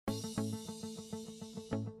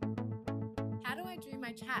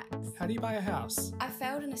my tax? How do you buy a house? I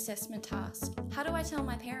failed an assessment task. How do I tell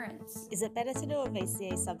my parents? Is it better to do a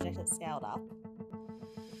VCE subject at Scaled Up?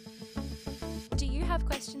 Do you have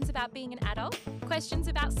questions about being an adult? Questions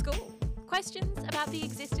about school? Questions about the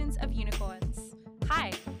existence of unicorns?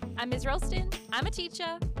 Hi, I'm Ms. Ralston, I'm a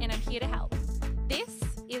teacher, and I'm here to help. This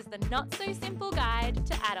is the Not So Simple Guide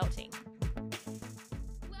to Adulting.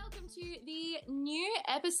 Welcome to the new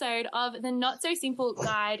episode of the Not So Simple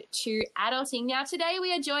Guide to Adulting. Now, today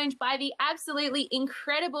we are joined by the absolutely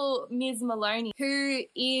incredible Ms. Maloney, who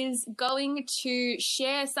is going to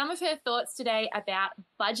share some of her thoughts today about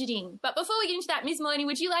budgeting. But before we get into that, Ms. Maloney,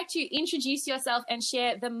 would you like to introduce yourself and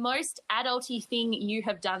share the most adulty thing you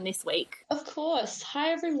have done this week? Of course.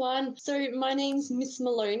 Hi, everyone. So my name's Miss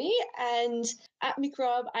Maloney, and at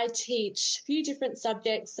McRob, I teach a few different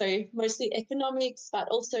subjects, so mostly economics, but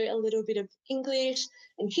also a little bit of English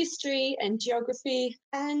and history and geography.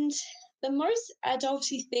 And the most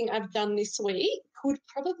adulty thing I've done this week would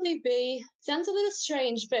probably be, sounds a little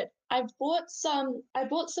strange, but I bought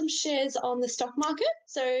some shares on the stock market.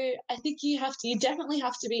 So I think you definitely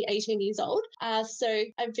have to be 18 years old. So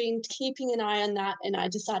I've been keeping an eye on that, and I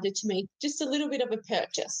decided to make just a little bit of a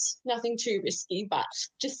purchase. Nothing too risky, but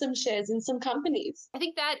just some shares in some companies. I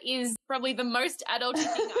think that is probably the most adulty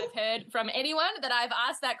thing I've heard from anyone that I've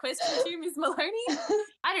asked that question to, Ms. Maloney.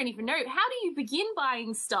 I don't even know. How do you begin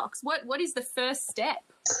buying stocks? What is the first step?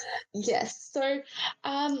 Yes. So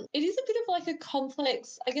it is a bit of like a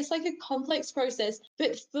complex process.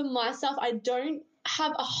 But for myself, I don't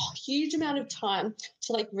have a huge amount of time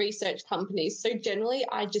to like research companies. So generally,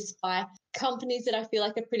 I just buy companies that I feel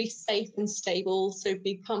like are pretty safe and stable. So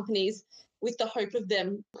big companies with the hope of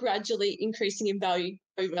them gradually increasing in value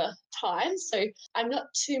over time. So I'm not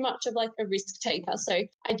too much of like a risk taker. So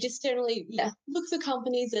I just generally, look for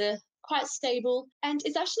companies that are quite stable. And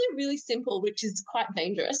it's actually really simple, which is quite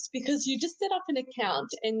dangerous, because you just set up an account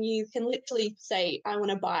and you can literally say, I want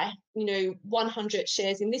to buy, 100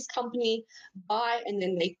 shares in this company, and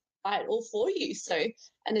then they buy it all for you. So,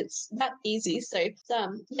 and it's that easy. So,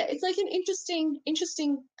 it's like an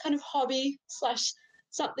interesting kind of hobby /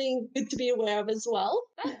 something good to be aware of as well.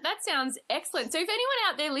 That sounds excellent. So if anyone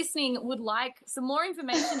out there listening would like some more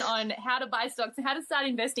information on how to buy stocks and how to start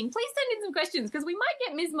investing, please send in some questions, because we might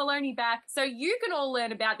get Ms. Maloney back so you can all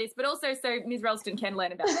learn about this, but also so Ms. Ralston can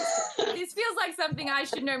learn about this. This feels like something I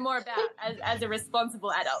should know more about as a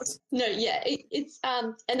responsible adult. No, it's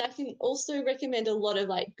and I can also recommend a lot of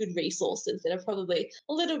like good resources that are probably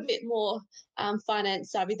a little bit more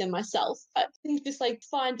finance savvy than myself. But I think just like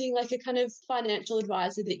finding like a kind of financial advisor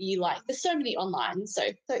that you like. There's so many online, so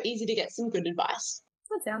easy to get some good advice.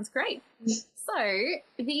 That sounds great. So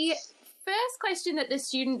the first question that the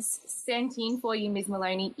students sent in for you, Ms.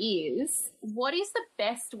 Maloney, is what is the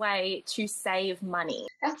best way to save money?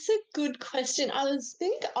 That's a good question. I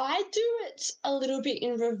think I do it a little bit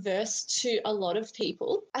in reverse to a lot of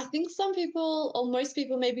people. I think some people, or most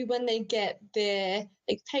people, maybe when they get their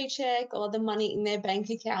paycheck or the money in their bank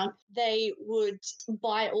account, they would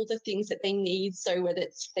buy all the things that they need. So whether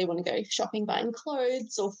it's they want to go shopping, buying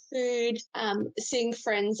clothes or food, seeing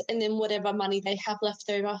friends, and then whatever money they have left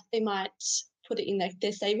over, they might put it in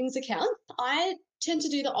their savings account. I tend to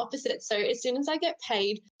do the opposite. So as soon as I get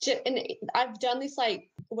paid, and I've done this like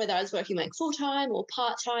whether I was working like full-time or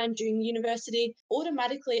part-time during university,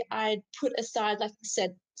 automatically I'd put aside like a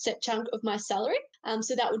set chunk of my salary.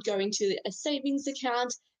 So that would go into a savings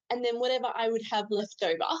account, and then whatever I would have left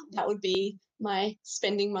over, that would be my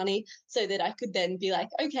spending money, so that I could then be like,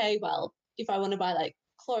 okay, well, if I want to buy like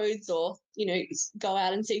clothes or, go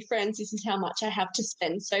out and see friends, this is how much I have to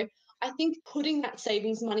spend. So I think putting that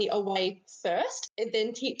savings money away first, it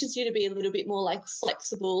then teaches you to be a little bit more like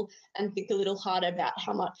flexible and think a little harder about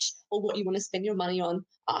how much or what you want to spend your money on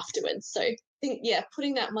afterwards. So I think,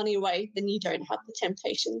 putting that money away, then you don't have the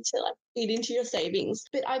temptation to like eat into your savings.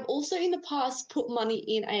 But I've also in the past put money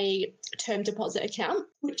in a term deposit account,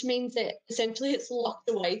 which means that essentially it's locked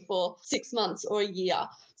away for 6 months or a year.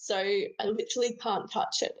 So I literally can't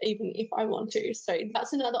touch it even if I want to. So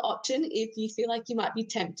that's another option if you feel like you might be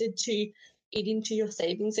tempted to eat into your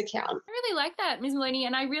savings account. I really like that, Ms. Maloney,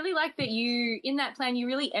 and I really like that you, in that plan, you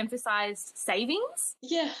really emphasised savings.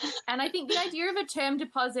 Yeah. And I think the idea of a term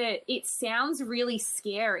deposit, it sounds really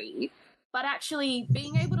scary, but actually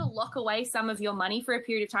being able to lock away some of your money for a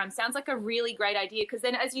period of time sounds like a really great idea, because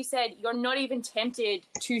then, as you said, you're not even tempted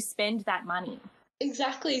to spend that money.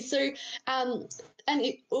 Exactly. So,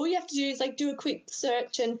 all you have to do is like do a quick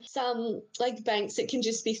search, and some like banks, it can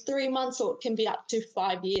just be 3 months or it can be up to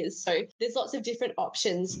 5 years. So there's lots of different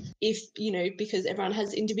options if, because everyone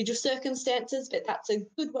has individual circumstances, but that's a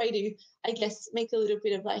good way to, I guess, make a little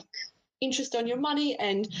bit of like interest on your money,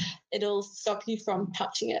 and it'll stop you from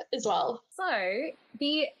touching it as well. So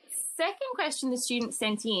the second question the student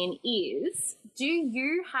sent in is, do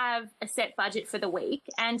you have a set budget for the week?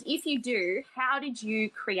 And if you do, how did you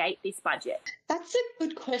create this budget? That's a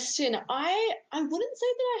good question. I wouldn't say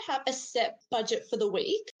that I have a set budget for the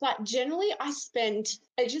week, but generally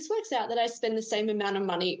it just works out that I spend the same amount of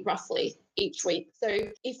money roughly each week. So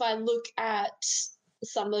if I look at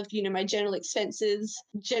some of, my general expenses,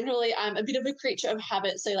 generally I'm a bit of a creature of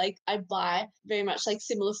habit. So like I buy very much like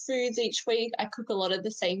similar foods each week. I cook a lot of the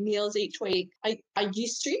same meals each week. I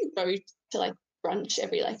used to go to like brunch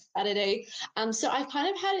every like Saturday. So I kind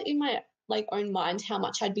of had it in my like own mind how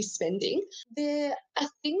much I'd be spending. There are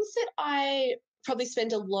things that I probably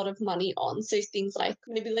spend a lot of money on. So things like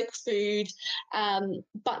maybe like food.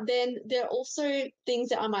 But then there are also things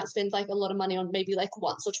that I might spend like a lot of money on maybe like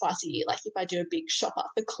once or twice a year, like if I do a big shop up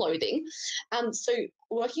for clothing. So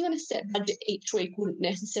working on a set budget each week wouldn't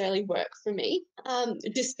necessarily work for me,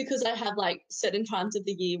 just because I have like certain times of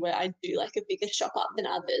the year where I do like a bigger shop up than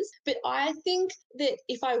others. But I think that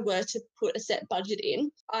if I were to put a set budget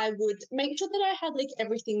in, I would make sure that I had like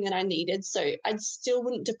everything that I needed. So I still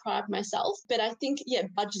wouldn't deprive myself. But I think,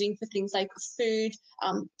 budgeting for things like food,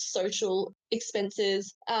 social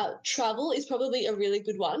expenses, travel is probably a really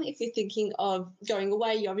good one. If you're thinking of going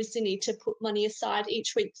away, you obviously need to put money aside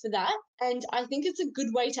each week for that. And I think it's a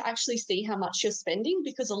good way to actually see how much you're spending,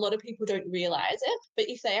 because a lot of people don't realize it. But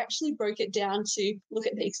if they actually broke it down to look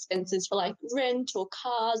at the expenses for like rent or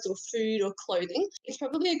cars or food or clothing, it's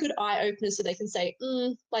probably a good eye opener, so they can say,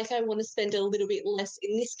 like I want to spend a little bit less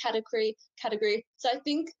in this category. So I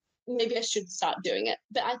think maybe I should start doing it.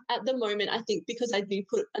 But at the moment, I think because I do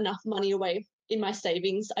put enough money away in my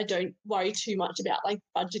savings, I don't worry too much about like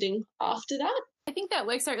budgeting after that. I think that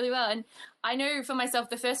works out really well. And I know for myself,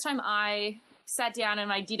 the first time I sat down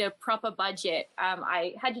and I did a proper budget,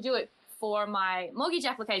 I had to do it for my mortgage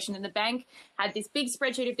application, and the bank had this big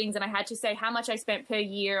spreadsheet of things, and I had to say how much I spent per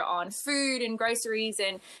year on food and groceries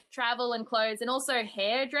and travel and clothes, and also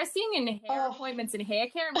hairdressing and hair appointments and hair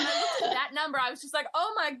care. And when I looked at that number, I was just like,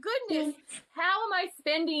 oh my goodness, how am I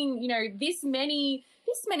spending, this many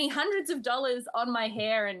hundreds of dollars on my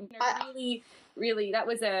hair? And really, that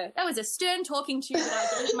was a stern talking to that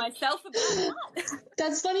I gave myself about that.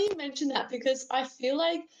 That's funny you mentioned that, because I feel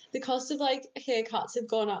like the cost of like haircuts have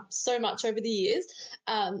gone up so much over the years.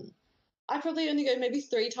 I probably only go maybe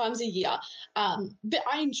 3 times a year, but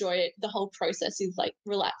I enjoy it. The whole process is like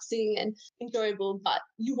relaxing and enjoyable, but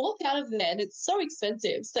you walk out of there and it's so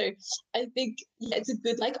expensive. So I think it's a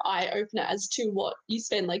good like eye opener as to what you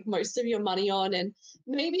spend like most of your money on, and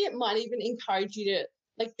maybe it might even encourage you to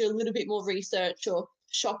like do a little bit more research or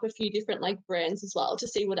shop a few different like brands as well to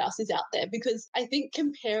see what else is out there, because I think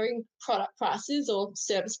comparing product prices or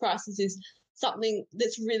service prices is something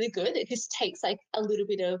that's really good. It just takes like a little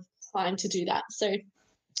bit of time to do that. So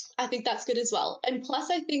I think that's good as well. And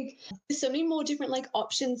plus, I think there's so many more different like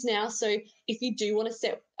options now. So if you do want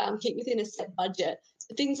to keep within a set budget,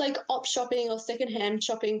 things like op shopping or secondhand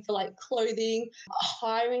shopping for like clothing,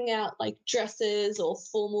 hiring out like dresses or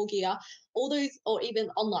formal gear, all those, or even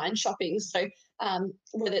online shopping. So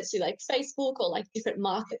whether it's through like Facebook or like different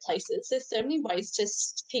marketplaces, there's so many ways to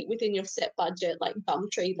keep within your set budget, like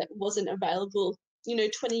Gumtree, that wasn't available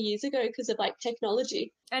 20 years ago because of like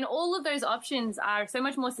technology. And all of those options are so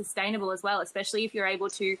much more sustainable as well, especially if you're able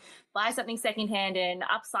to buy something secondhand and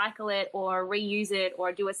upcycle it or reuse it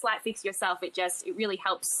or do a slight fix yourself. It really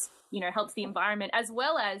helps, helps the environment as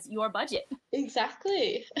well as your budget.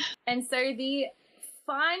 Exactly. And so the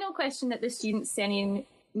final question that the students sent in,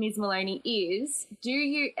 Ms. Maloney, is, do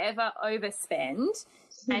you ever overspend?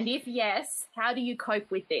 And if yes, how do you cope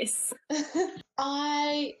with this?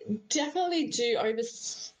 I definitely do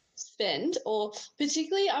overspend, or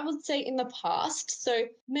particularly I would say in the past. So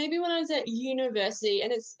maybe when I was at university,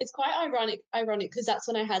 and it's quite ironic because that's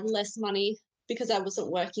when I had less money because I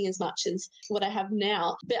wasn't working as much as what I have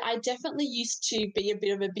now. But I definitely used to be a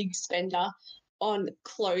bit of a big spender on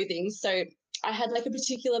clothing. So I had like a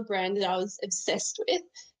particular brand that I was obsessed with,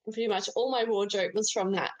 and pretty much all my wardrobe was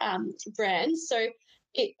from that brand. So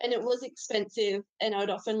it was expensive, and I would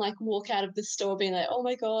often like walk out of the store being like, oh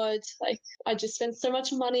my God, like I just spent so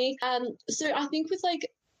much money. So I think with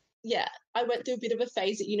I went through a bit of a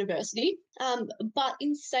phase at university. But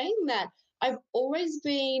in saying that, I've always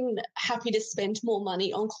been happy to spend more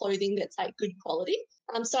money on clothing that's like good quality.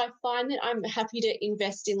 So I find that I'm happy to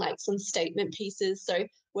invest in like some statement pieces. So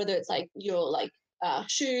whether it's like your like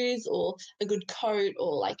shoes or a good coat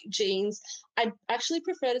or like jeans, I actually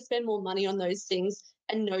prefer to spend more money on those things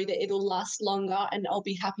and know that it'll last longer and I'll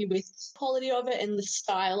be happy with the quality of it and the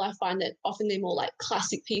style. I find that often they're more like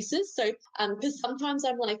classic pieces. So because sometimes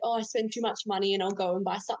I'm like, oh, I spend too much money and I'll go and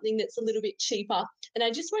buy something that's a little bit cheaper and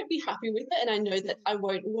I just won't be happy with it and I know that I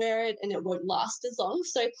won't wear it and it won't last as long.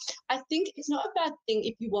 So I think it's not a bad thing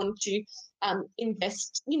if you want to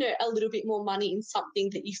invest, a little bit more money in something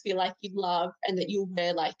that you feel like you love and that you'll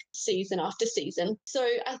wear like season after season. So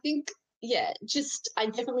I think I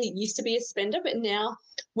definitely used to be a spender, but now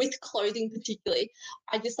with clothing particularly,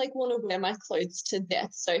 I just like want to wear my clothes to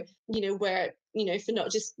death. So, wear it, for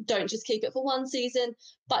don't just keep it for one season,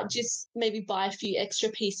 but just maybe buy a few extra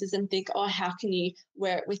pieces and think, oh, how can you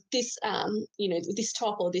wear it with this, with this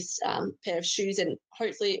top or this pair of shoes, and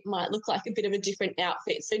hopefully it might look like a bit of a different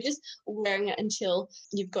outfit. So just wearing it until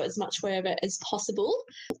you've got as much wear of it as possible.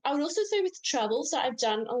 I would also say with travel, so I've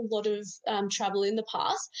done a lot of travel in the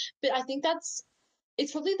past, but I think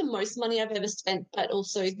it's probably the most money I've ever spent, but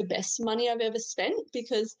also the best money I've ever spent,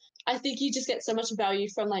 because I think you just get so much value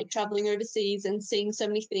from like traveling overseas and seeing so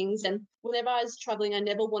many things. And whenever I was traveling, I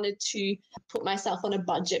never wanted to put myself on a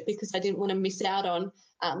budget because I didn't want to miss out on,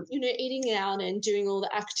 eating out and doing all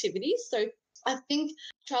the activities. So I think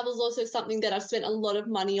travel is also something that I've spent a lot of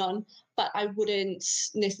money on, but I wouldn't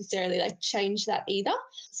necessarily like change that either.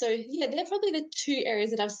 So they're probably the two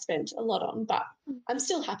areas that I've spent a lot on, but I'm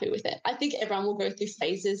still happy with it. I think everyone will go through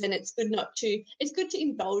phases and it's good to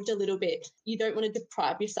indulge a little bit. You don't want to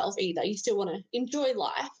deprive yourself either. You still want to enjoy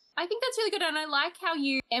life. I think that's really good, and I like how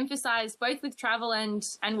you emphasize both with travel and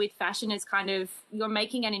with fashion as kind of you're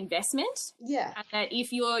making an investment. Yeah. And that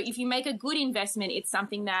if you make a good investment, it's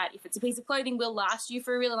something that if it's a piece of clothing will last you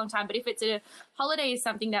for a really long time. But if it's a holiday, is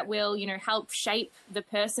something that will help shape the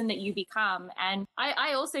person that you become. And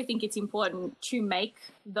I also think it's important to make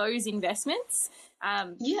those investments.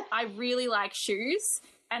 I really like shoes,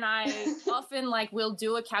 and I often will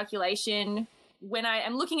do a calculation. When I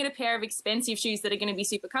am looking at a pair of expensive shoes that are going to be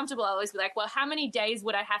super comfortable, I'll always be like, well, how many days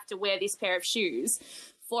would I have to wear this pair of shoes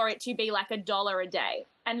for it to be like $1 a day?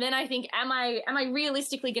 And then I think, am I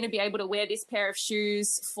realistically going to be able to wear this pair of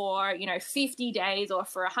shoes for, 50 days or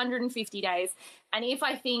for 150 days? And if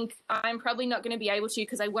I think I'm probably not going to be able to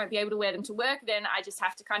because I won't be able to wear them to work, then I just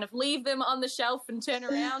have to kind of leave them on the shelf and turn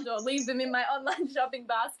around or leave them in my online shopping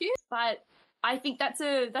basket. But I think that's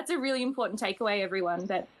a really important takeaway, everyone,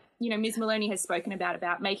 that Ms. Maloney has spoken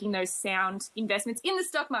about making those sound investments in the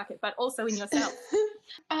stock market, but also in yourself.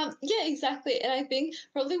 Exactly. And I think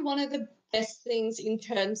probably one of the best things in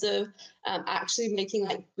terms of actually making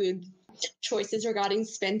good choices regarding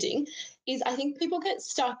spending is I think people get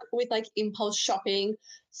stuck with impulse shopping.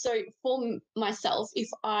 So for myself, if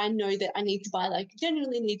I know that I need to buy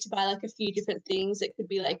genuinely need to buy a few different things, it could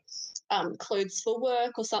be clothes for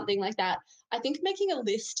work or something like that. I think making a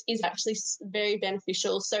list is actually very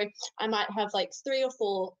beneficial. So I might have 3 or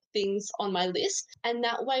 4 things on my list. And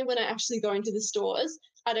that way, when I actually go into the stores,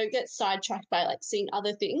 I don't get sidetracked by seeing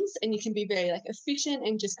other things. And you can be very efficient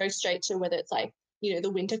and just go straight to whether it's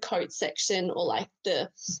the winter coat section or the,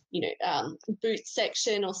 boot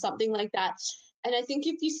section or something like that. And I think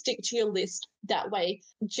if you stick to your list that way,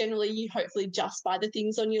 generally you hopefully just buy the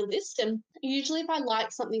things on your list. And usually if I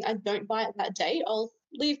like something, I don't buy it that day. I'll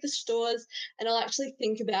leave the stores and I'll actually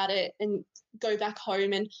think about it and go back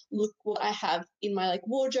home and look what I have in my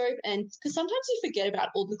wardrobe. And because sometimes you forget about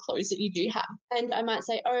all the clothes that you do have. And I might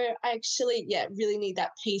say, oh, I actually, really need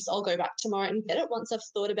that piece. I'll go back tomorrow and get it once I've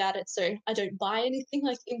thought about it. So I don't buy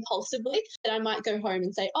anything impulsively. And I might go home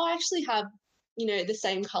and say, oh, I actually have, the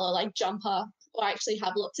same color jumper, or I actually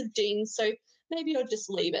have lots of jeans. So maybe I'll just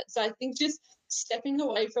leave it. So I think just stepping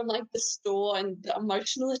away from the store and the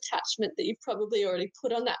emotional attachment that you've probably already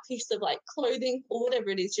put on that piece of clothing or whatever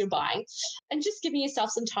it is you're buying, and just giving yourself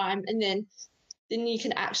some time, and then you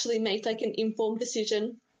can actually make an informed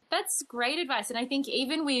decision. That's great advice. And I think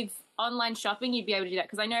even with online shopping, you'd be able to do that,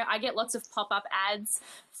 because I know I get lots of pop-up ads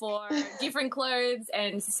for different clothes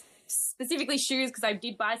and specifically shoes, because I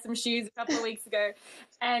did buy some shoes a couple of weeks ago,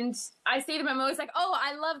 and I see them, I'm always like, oh,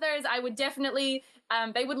 I love those. I would definitely,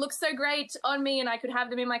 they would look so great on me and I could have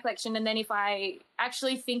them in my collection. And then if I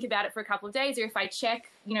actually think about it for a couple of days, or if I check,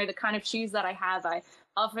 the kind of shoes that I have, I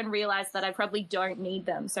often realize that I probably don't need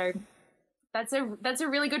them. So that's a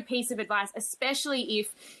really good piece of advice, especially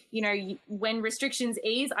if, when restrictions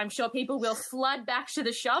ease, I'm sure people will flood back to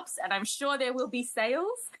the shops and I'm sure there will be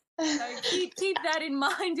sales. So keep that in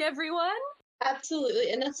mind, everyone.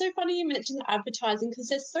 Absolutely. And that's so funny you mentioned advertising because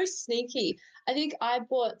they're so sneaky. I think I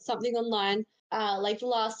bought something online like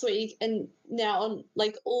last week, and now on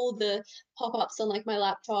like all the pop-ups on like my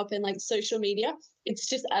laptop and like social media, it's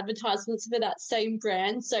just advertisements for that same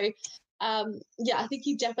brand. So yeah, I think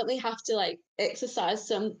you definitely have to like exercise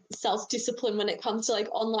some self-discipline when it comes to like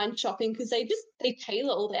online shopping because they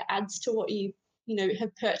tailor all their ads to what you know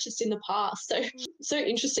have purchased in the past. So so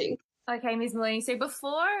interesting. Okay, Ms. Maloney, so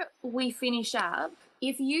before we finish up,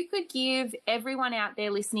 if you could give everyone out there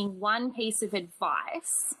listening one piece of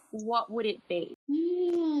advice, what would it be?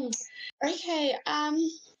 Okay,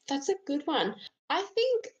 that's a good one. I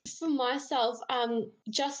think for myself,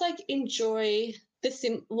 just like enjoy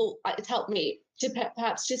well, it's helped me to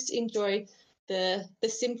perhaps just enjoy the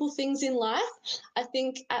simple things in life. I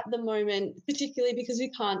think at the moment, particularly because we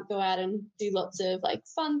can't go out and do lots of like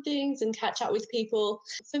fun things and catch up with people,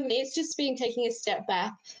 for me it's just been taking a step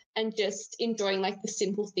back and just enjoying like the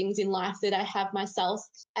simple things in life that I have myself,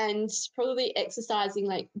 and probably exercising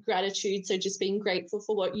like gratitude. So just being grateful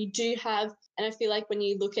for what you do have. And I feel like when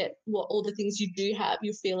you look at what all the things you do have,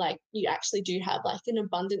 you feel like you actually do have like an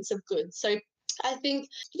abundance of goods. So I think,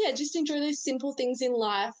 yeah, just enjoy those simple things in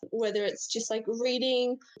life, whether it's just like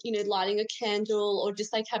reading, you know, lighting a candle, or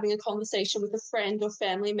just like having a conversation with a friend or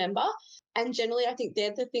family member. And generally, I think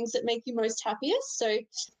they're the things that make you most happiest. So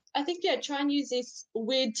I think, yeah, try and use this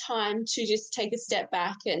weird time to just take a step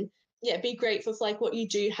back and, yeah, be grateful for like what you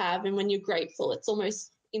do have. And when you're grateful, it's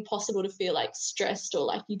almost impossible to feel like stressed or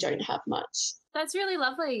like you don't have much. That's really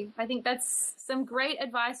lovely. I think that's some great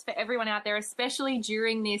advice for everyone out there, especially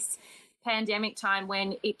during this pandemic time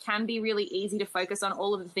when it can be really easy to focus on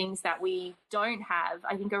all of the things that we don't have.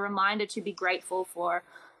 I think a reminder to be grateful for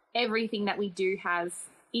everything that we do have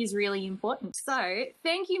is really important. So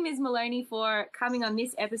thank you, Ms. Maloney, for coming on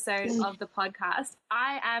this episode of the podcast.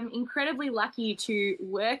 I am incredibly lucky to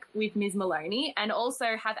work with Ms. Maloney and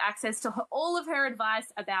also have access to all of her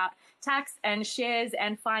advice about tax and shares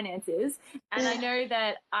and finances. And I know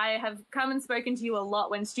that I have come and spoken to you a lot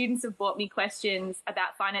when students have brought me questions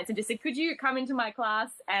about finance and just said, could you come into my class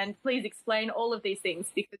and please explain all of these things,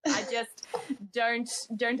 because I just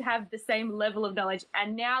don't have the same level of knowledge.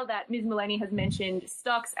 And now that Ms. Maloney has mentioned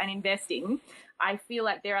stocks and investing, I feel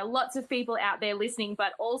like there are lots of people out there listening,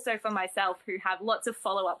 but also for myself, who have lots of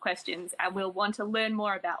follow-up questions and will want to learn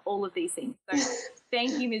more about all of these things. So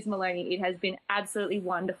thank you, Ms. Maloney. It has been absolutely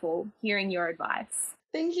wonderful hearing your advice.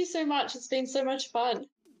 Thank you so much. It's been so much fun.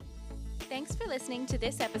 Thanks for listening to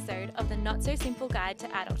this episode of the Not So Simple Guide to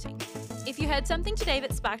Adulting. If you heard something today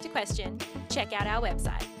that sparked a question, check out our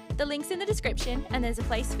website. The link's in the description, and there's a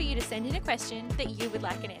place for you to send in a question that you would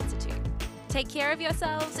like an answer to. Take care of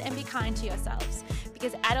yourselves and be kind to yourselves,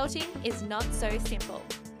 because adulting is not so simple.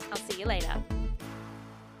 I'll see you later.